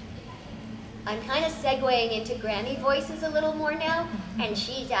I'm kind of segueing into granny voices a little more now, and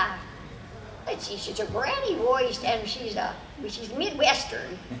she's a granny voice, and she's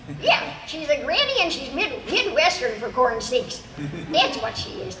Midwestern. Yeah, she's a granny and she's Midwestern for corn sticks. That's what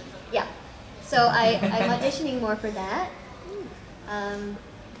she is. Yeah. So I'm auditioning more for that.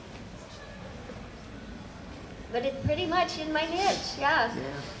 But it's pretty much in my niche, yeah.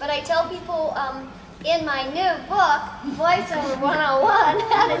 But I tell people in my new book, Voiceover 101,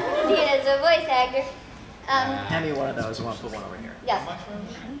 how to succeed as a voice actor. Hand me one of those. I want to put one over here. Yes.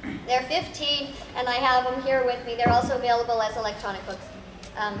 They're 15, and I have them here with me. They're also available as electronic books,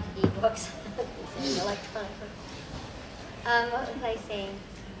 e-books. Electronic books. What was I saying?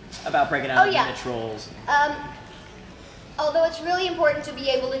 About breaking out niche roles. Although it's really important to be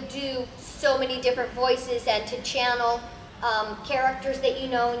able to do so many different voices and to channel characters that you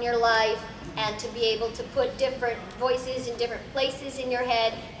know in your life, and to be able to put different voices in different places in your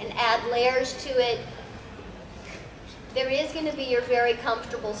head and add layers to it, there is going to be your very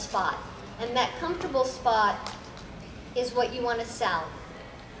comfortable spot. And that comfortable spot is what you want to sell.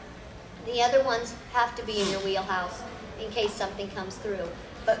 The other ones have to be in your wheelhouse in case something comes through.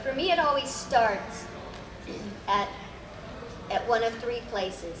 But for me, it always starts at one of 3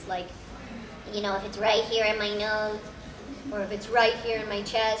 places. Like, you know, if it's right here in my nose, or if it's right here in my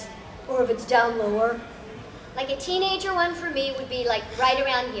chest, or if it's down lower. Like a teenager one for me would be like right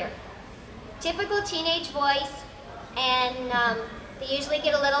around here. Typical teenage voice, and they usually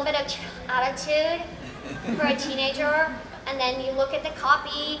get a little bit of attitude for a teenager, and then you look at the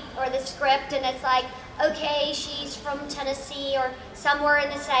copy or the script and it's like, okay, she's from Tennessee or somewhere in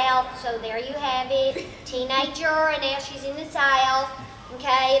the South, so there you have it, teenager, and now she's in the South,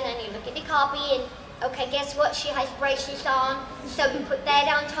 okay, and then you look at the copy and, okay, guess what, she has braces on, so you put that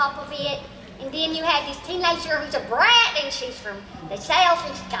on top of it, and then you have this teenager who's a brat, and she's from the South,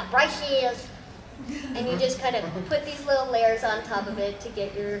 and she's got braces, and you just kind of put these little layers on top of it to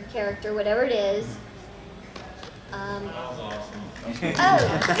get your character, whatever it is. That was awesome.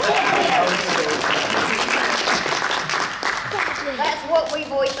 That's what we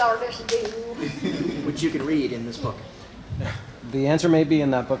voice artists do. Which you can read in this book. The answer may be in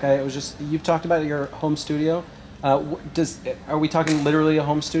that book. You've talked about your home studio. Are we talking literally a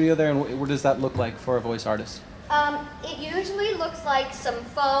home studio there, and what does that look like for a voice artist? It usually looks like some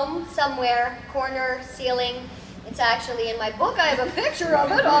foam somewhere, corner, ceiling. It's actually in my book. I have a picture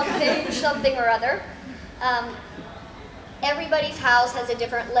of it on page something or other. Everybody's house has a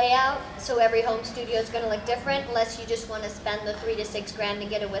different layout, so every home studio is going to look different, unless you just want to spend the $3 to $6 grand to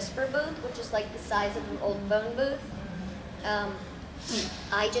get a whisper booth, which is like the size of an old phone booth.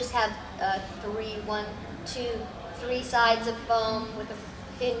 I just have three sides of foam with a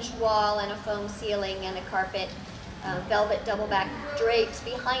hinged wall and a foam ceiling and a carpet, velvet double back drapes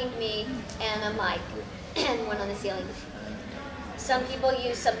behind me, and a mic and one on the ceiling. Some people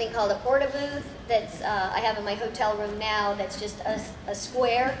use something called a porta booth that's I have in my hotel room now, that's just a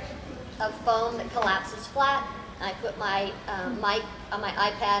square of foam that collapses flat. I put my mic on my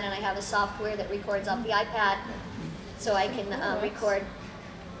iPad, and I have a software that records off the iPad, so I can record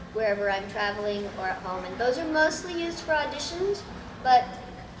wherever I'm traveling or at home. And those are mostly used for auditions, but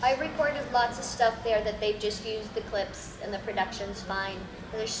I recorded lots of stuff there that they've just used the clips, and the production's fine.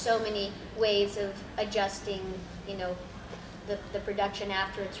 There's so many ways of adjusting, you know, the production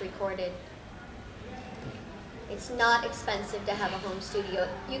after it's recorded. It's not expensive to have a home studio.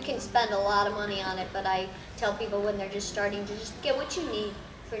 You can spend a lot of money on it, but I tell people when they're just starting to just get what you need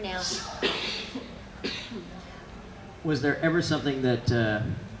for now. Was there ever something that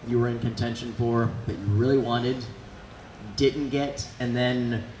you were in contention for that you really wanted, didn't get, and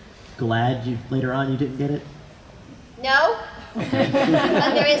then glad later on you didn't get it? No. But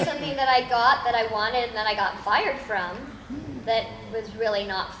there is something that I got that I wanted and that I got fired from that was really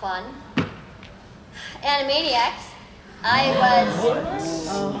not fun. Animaniacs. I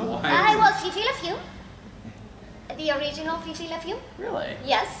was Fifi LaFume. The original Fifi LaFume. Really?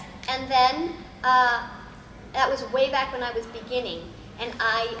 Yes. And then that was way back when I was beginning, and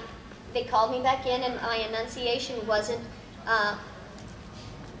they called me back in, and my enunciation wasn't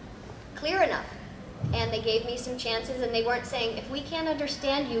clear enough. And they gave me some chances, and they weren't saying, if we can't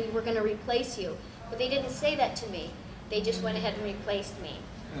understand you, we're going to replace you. But they didn't say that to me. They just went ahead and replaced me.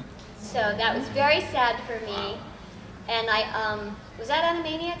 So that was very sad for me. And was that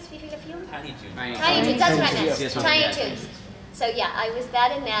Animaniacs, Fifi LaFume? Tiny Toons. Tiny Toons, that's what I meant. Yes, Tiny yes. Toons. So yeah, I was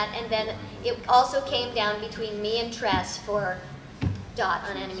that and that, and then it also came down between me and Tress for Dot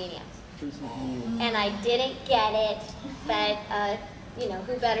on Animaniacs. And I didn't get it, but you know,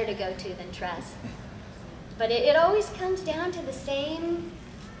 who better to go to than Tress? But it always comes down to the same,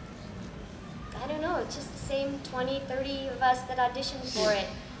 I don't know, it's just the same 20, 30 of us that audition for it,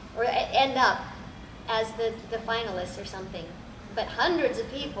 or end up as the finalists or something. But hundreds of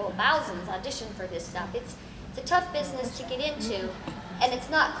people, thousands audition for this stuff. It's a tough business to get into, and it's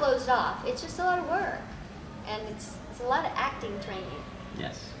not closed off. It's just a lot of work, and it's a lot of acting training.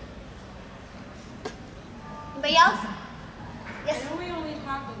 Yes. Anybody else? Yes. I know we only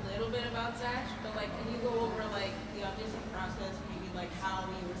talked a little bit about Zach, but like, can you go over like the audition process, maybe like how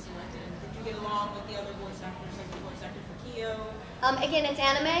you were selected, and did you get along with the other voice actors, like the voice actor for Kyo? Again, it's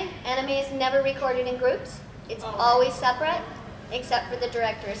anime. Anime is never recorded in groups. It's always separate, except for the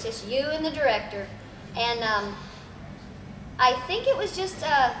director. It's just you and the director. And I think it was just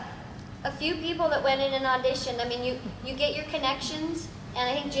a few people that went in and auditioned. I mean, you get your connections. And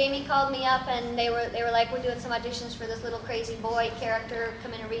I think Jamie called me up, and they were like, we're doing some auditions for this little crazy boy character,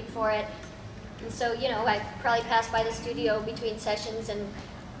 come in and read for it. And so, you know, I probably passed by the studio between sessions and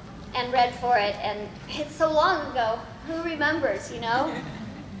read for it, and it's so long ago, who remembers, you know?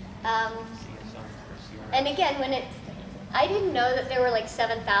 And again, I didn't know that there were like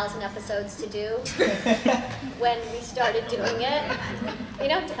 7,000 episodes to do when we started doing it. They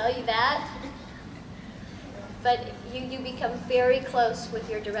don't tell you that. But you become very close with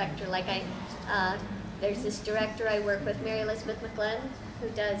your director. Like there's this director I work with, Mary Elizabeth McGlenn, who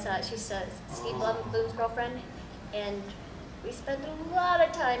does, she's Steve Bloom's girlfriend, and we spend a lot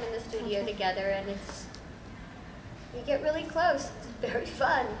of time in the studio together, and you get really close. It's very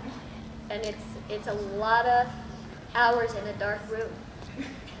fun, and it's a lot of hours in a dark room.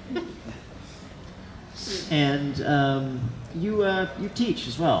 And you teach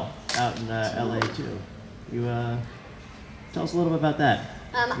as well out in LA too. You tell us a little bit about that.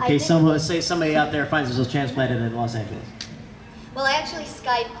 In case somebody out there finds themselves transplanted in Los Angeles. Well, I actually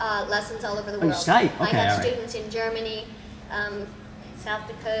Skype lessons all over the Oh, you world. Skype? Okay, I have all right. students in Germany, South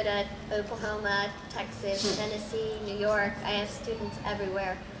Dakota, Oklahoma, Texas, Tennessee, New York. I have students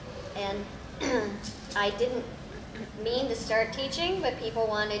everywhere. And I didn't mean to start teaching, but people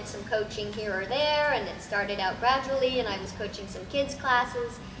wanted some coaching here or there, and it started out gradually, and I was coaching some kids'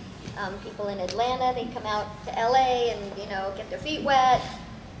 classes. People in Atlanta, they come out to LA and, you know, get their feet wet.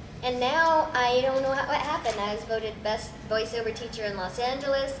 And now I don't know what happened. I was voted best voiceover teacher in Los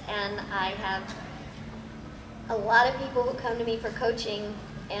Angeles, and I have a lot of people who come to me for coaching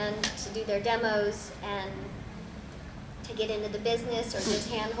and to do their demos and to get into the business or just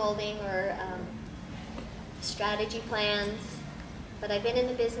hand-holding or strategy plans. But I've been in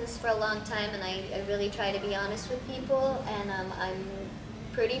the business for a long time, and I really try to be honest with people, and I'm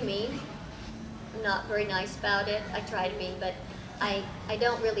pretty mean. I'm not very nice about it. I try to be, but I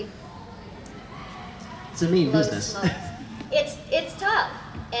don't really. It's a mean business. It's tough,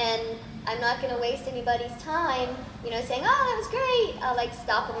 and I'm not going to waste anybody's time, you know, saying, "Oh, that was great." I'll like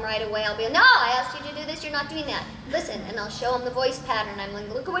stop them right away. I'll be, "No, I asked you to do this. You're not doing that. Listen," and I'll show them the voice pattern. I'm like,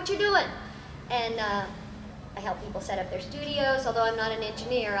 "Look at what you're doing," and I help people set up their studios. Although I'm not an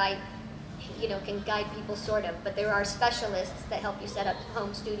engineer, I, you know, can guide people sort of. But there are specialists that help you set up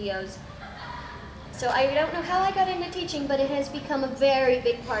home studios. So I don't know how I got into teaching, but it has become a very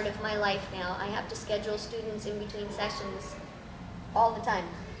big part of my life now. I have to schedule students in between sessions all the time,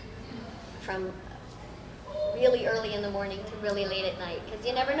 from really early in the morning to really late at night. Because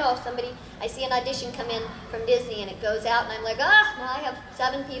you never know if somebody, I see an audition come in from Disney and it goes out and I'm like, ah, now I have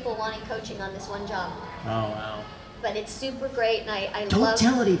 7 people wanting coaching on this one job. Oh, wow. But it's super great, and I Don't love...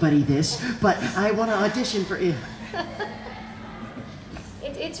 tell anybody this, but I want to audition for you.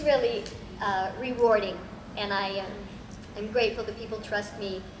 It's really rewarding, and I'm grateful that people trust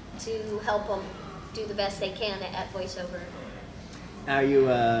me to help them do the best they can at voiceover. Are you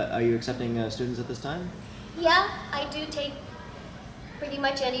accepting students at this time? Yeah, I do take pretty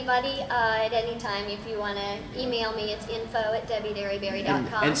much anybody at any time. If you want to email me, it's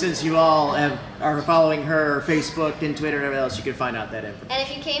info@debiderryberry.com. And since you all are following her Facebook and Twitter and everything else, you can find out that information. And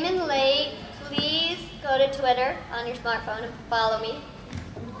if you came in late, please go to Twitter on your smartphone and follow me.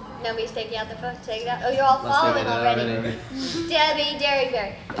 Nobody's taking out the phone. Take it out. Oh, you're all following already. Debi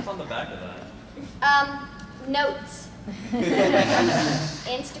Derryberry. What's on the back of that? Notes.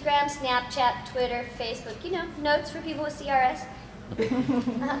 Instagram, Snapchat, Twitter, Facebook. You know, notes for people with CRS.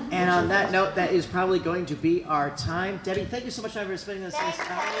 And on that note, that is probably going to be our time. Debbie, thank you so much for spending this time with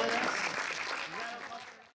us.